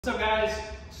What's up, guys?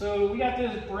 So we got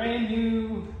this brand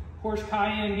new Porsche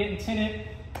Cayenne getting tinted,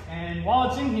 and while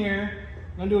it's in here,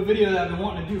 I'm gonna do a video that I've been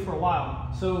wanting to do for a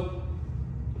while. So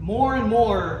more and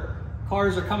more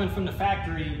cars are coming from the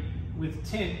factory with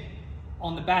tint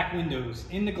on the back windows,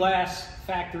 in the glass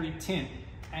factory tint.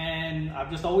 And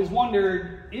I've just always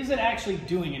wondered, is it actually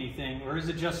doing anything, or is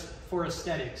it just for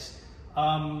aesthetics?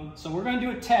 So we're gonna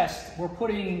do a test. We're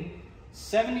putting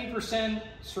 70%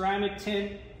 ceramic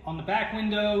tint on the back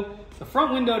window. The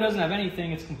front window doesn't have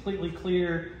anything, it's completely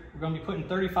clear. We're gonna be putting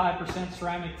 35%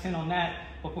 ceramic tint on that.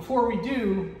 But before we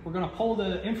do, we're gonna pull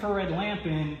the infrared lamp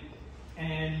in,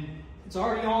 and it's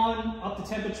already on, up to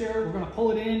temperature. We're gonna pull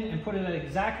it in and put it at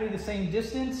exactly the same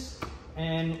distance.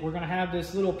 And we're gonna have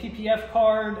this little PPF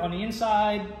card on the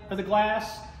inside of the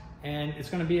glass, and it's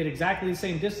gonna be at exactly the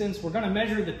same distance. We're gonna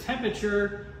measure the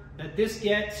temperature that this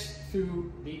gets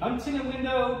through the untinted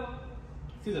window,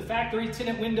 through the factory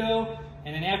tinted window,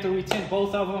 and then after we tint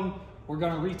both of them, we're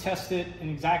gonna retest it in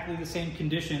exactly the same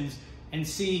conditions and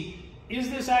see,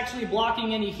 is this actually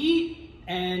blocking any heat,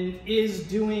 and is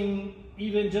doing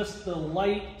even just the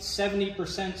light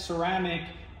 70% ceramic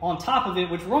on top of it,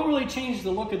 which won't really change the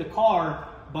look of the car,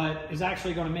 but is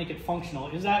actually gonna make it functional.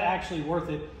 Is that actually worth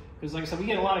it? Because like I said, we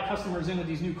get a lot of customers in with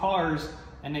these new cars,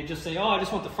 and they just say, oh, I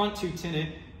just want the front two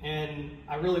tinted, and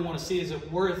I really wanna see, is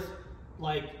it worth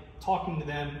like talking to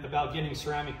them about getting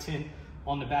ceramic tint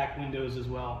on the back windows as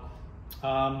well.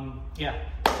 Yeah,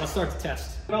 let's start the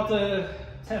test. About to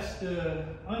test the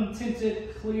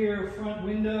untinted clear front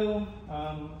window.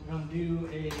 I'm gonna do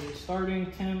a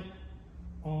starting temp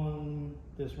on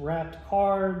this wrapped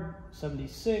card,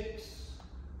 76,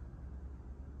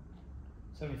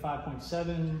 75.7,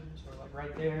 sort of like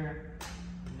right there.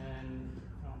 And then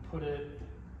I'll put it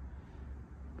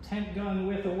tint gun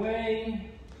width away.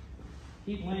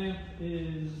 Heat lamp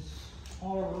is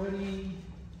already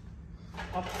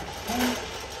up to temp.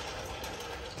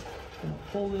 Gonna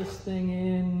pull this thing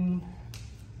in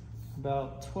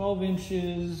about 12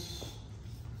 inches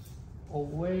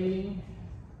away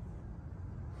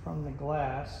from the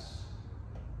glass.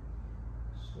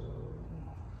 So,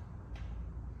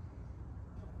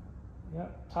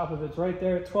 yep, top of it's right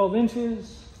there at 12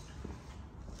 inches.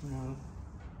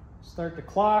 Start the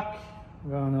clock. I'm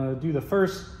gonna do the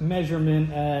first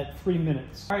measurement at 3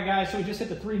 minutes. All right, guys, so we just hit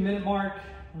the 3 minute mark.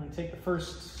 I'm gonna take the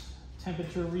first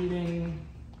temperature reading,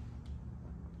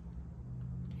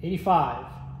 85.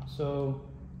 So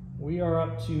we are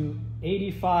up to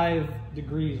 85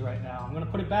 degrees right now. I'm gonna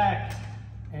put it back,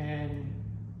 and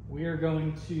we are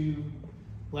going to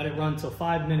let it run till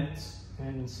 5 minutes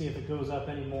and see if it goes up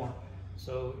anymore.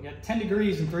 So we got 10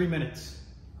 degrees in 3 minutes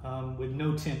with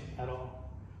no tint at all.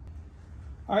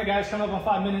 All right, guys, coming up on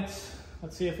 5 minutes.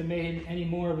 Let's see if it made any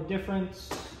more of a difference.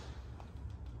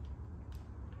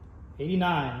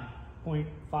 89.5.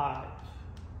 Yeah,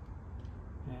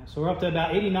 so we're up to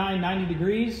about 89, 90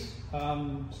 degrees.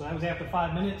 So that was after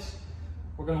 5 minutes.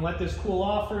 We're gonna let this cool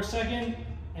off for a second,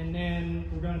 and then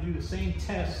we're gonna do the same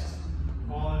test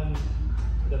on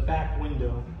the back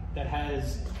window that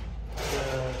has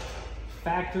the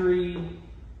factory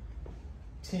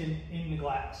tint in the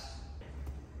glass.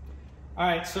 All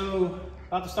right, so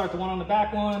about to start the one on the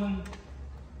back one.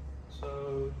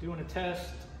 So doing a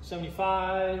test, 75.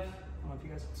 I don't know if you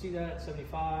guys can see that,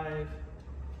 75.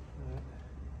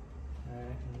 All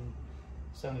right, and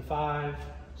 75,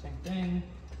 same thing.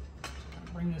 So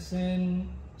bring this in,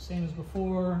 same as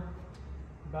before,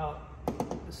 about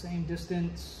the same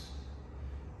distance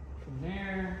from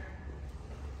there.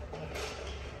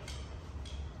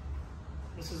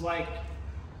 This is like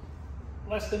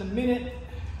less than a minute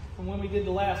from when we did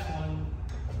the last one.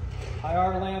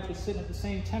 IR lamp is sitting at the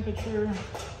same temperature,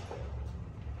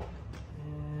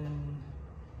 and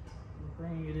we're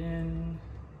bringing it in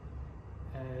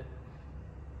at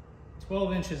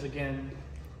 12 inches again,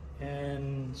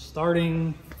 and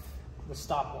starting the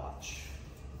stopwatch.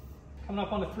 Coming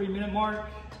up on the 3 minute mark,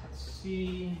 let's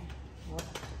see what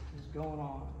is going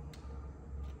on.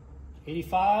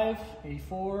 85,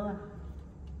 84,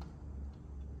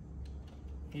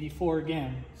 84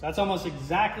 again. So that's almost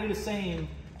exactly the same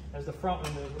as the front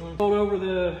window. We're going to go over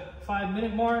the 5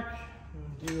 minute mark and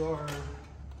do our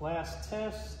last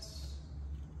tests.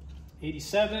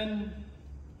 87.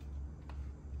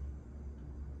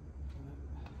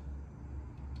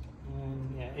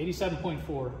 And yeah,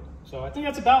 87.4. So I think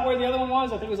that's about where the other one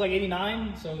was. I think it was like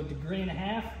 89, so a degree and a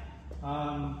half.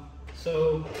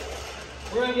 So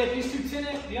we're gonna get these two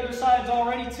tinted. The other side's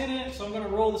already tinted, so I'm gonna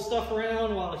roll the stuff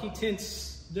around while he tints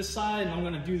this side, and I'm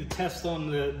gonna do the test on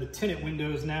the tinted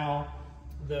windows now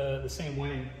the same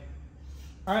way.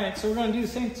 All right, so we're gonna do the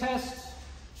same test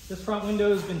This front window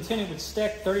has been tinted with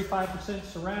Steck 35%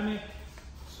 ceramic.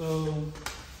 So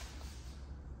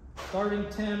starting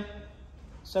temp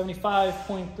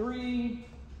 75.3,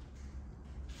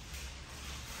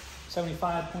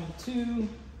 75.2.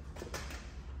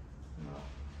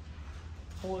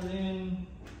 Pull it in,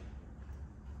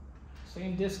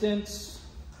 same distance,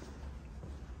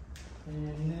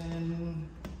 and then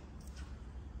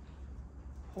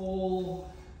pull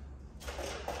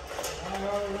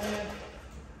IR lamp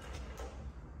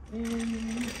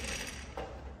in,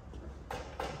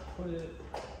 put it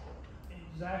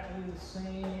exactly the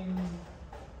same.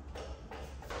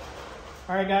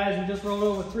 All right, guys, we just rolled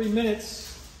over 3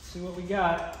 minutes. See what we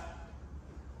got.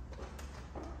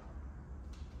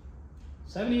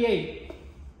 78.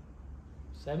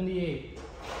 78.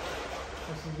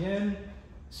 This again.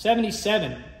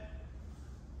 77.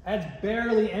 That's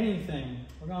barely anything.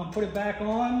 We're gonna put it back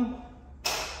on.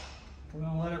 We're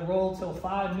gonna let it roll till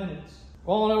 5 minutes.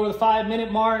 Rolling over the 5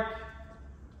 minute mark.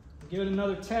 Give it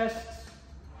another test.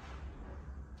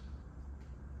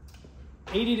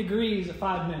 80 degrees at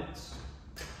 5 minutes.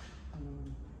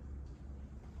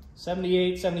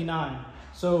 78, 79.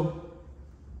 So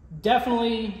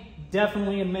definitely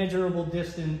a measurable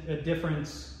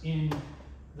difference in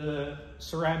the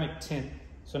ceramic tint.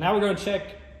 So now we're going to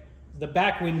check the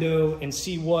back window and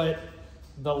see what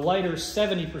the lighter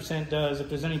 70% does, if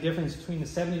there's any difference between the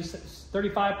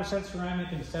 35% ceramic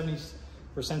and the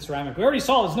 70% ceramic. We already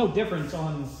saw there's no difference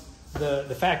on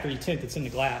the factory tint that's in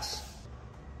the glass.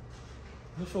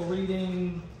 Initial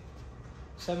reading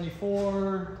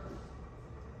 74,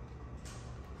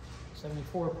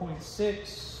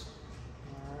 74.6.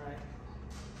 All right.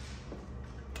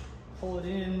 Pull it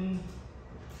in.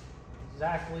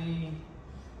 Exactly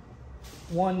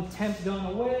 1 temp done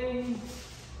away.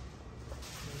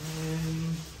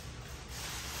 And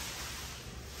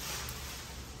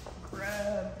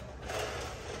grab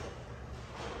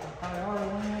the IR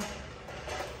lamp.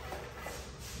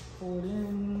 Pull it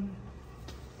in.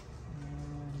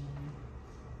 And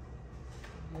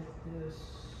get this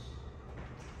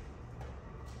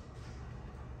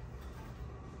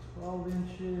 12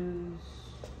 inches.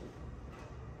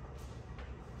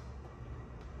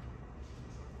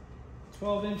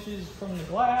 12 inches from the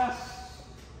glass.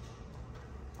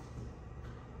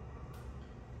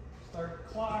 Start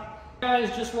the clock.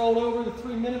 Guys, just rolled over the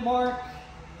 3 minute mark.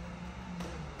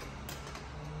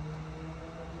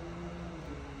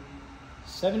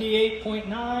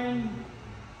 $78.9.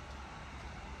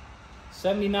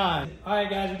 79. All right,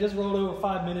 guys, we just rolled over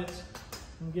 5 minutes.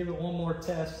 I'm gonna give it one more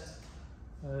test.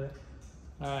 All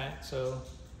right, so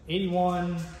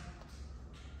 81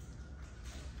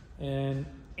 and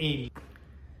 80.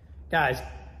 Guys,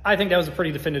 I think that was a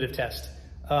pretty definitive test.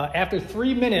 After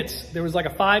 3 minutes, there was like a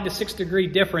 5 to 6 degree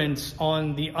difference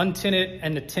on the untinted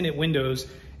and the tinted windows.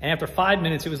 And after 5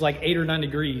 minutes, it was like 8 or 9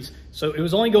 degrees. So it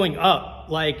was only going up.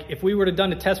 Like if we would have done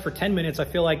the test for 10 minutes, I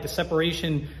feel like the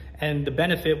separation and the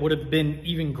benefit would have been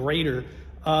even greater.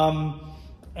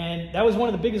 And that was one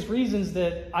of the biggest reasons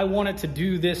that I wanted to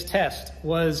do this test.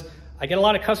 Was I get a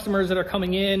lot of customers that are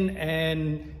coming in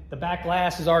and the back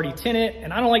glass is already tinted,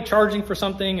 and I don't like charging for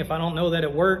something if I don't know that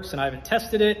it works and I haven't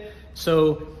tested it.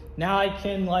 So now I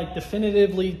can like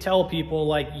definitively tell people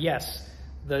like, yes,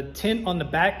 the tint on the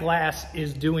back glass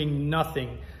is doing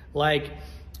nothing. Like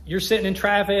you're sitting in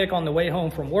traffic on the way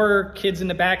home from work, kids in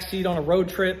the back seat on a road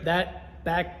trip, that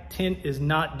back tint is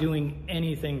not doing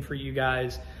anything for you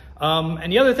guys. And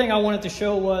the other thing I wanted to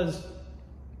show was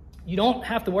you don't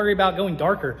have to worry about going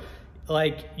darker.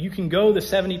 Like you can go the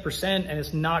 70% and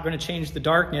it's not going to change the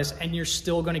darkness, and you're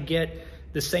still going to get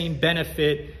the same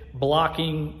benefit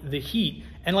blocking the heat.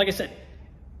 And like I said,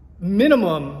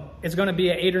 minimum is going to be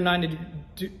an 8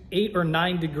 or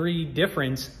 9 degree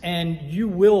difference, and you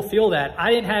will feel that.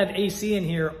 I didn't have AC in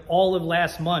here all of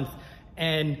last month,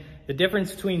 and the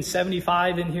difference between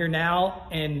 75 in here now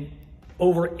and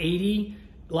over 80,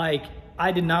 like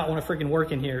I did not want to freaking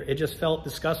work in here. It just felt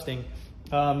disgusting.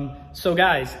 So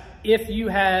guys, if you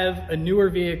have a newer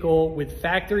vehicle with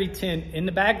factory tint in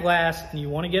the back glass and you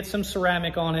want to get some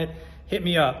ceramic on it, hit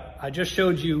me up. I just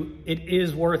showed you it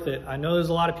is worth it. I know there's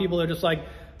a lot of people that are just like,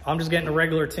 I'm just getting a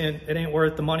regular tint. It ain't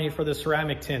worth the money for the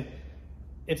ceramic tint.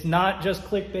 It's not just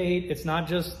clickbait. It's not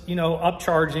just, you know,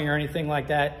 upcharging or anything like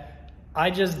that.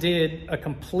 I just did a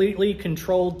completely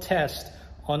controlled test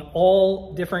on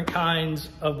all different kinds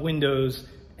of windows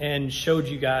and showed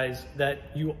you guys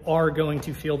that you are going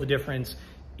to feel the difference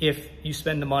if you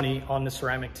spend the money on the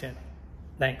ceramic tint.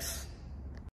 Thanks.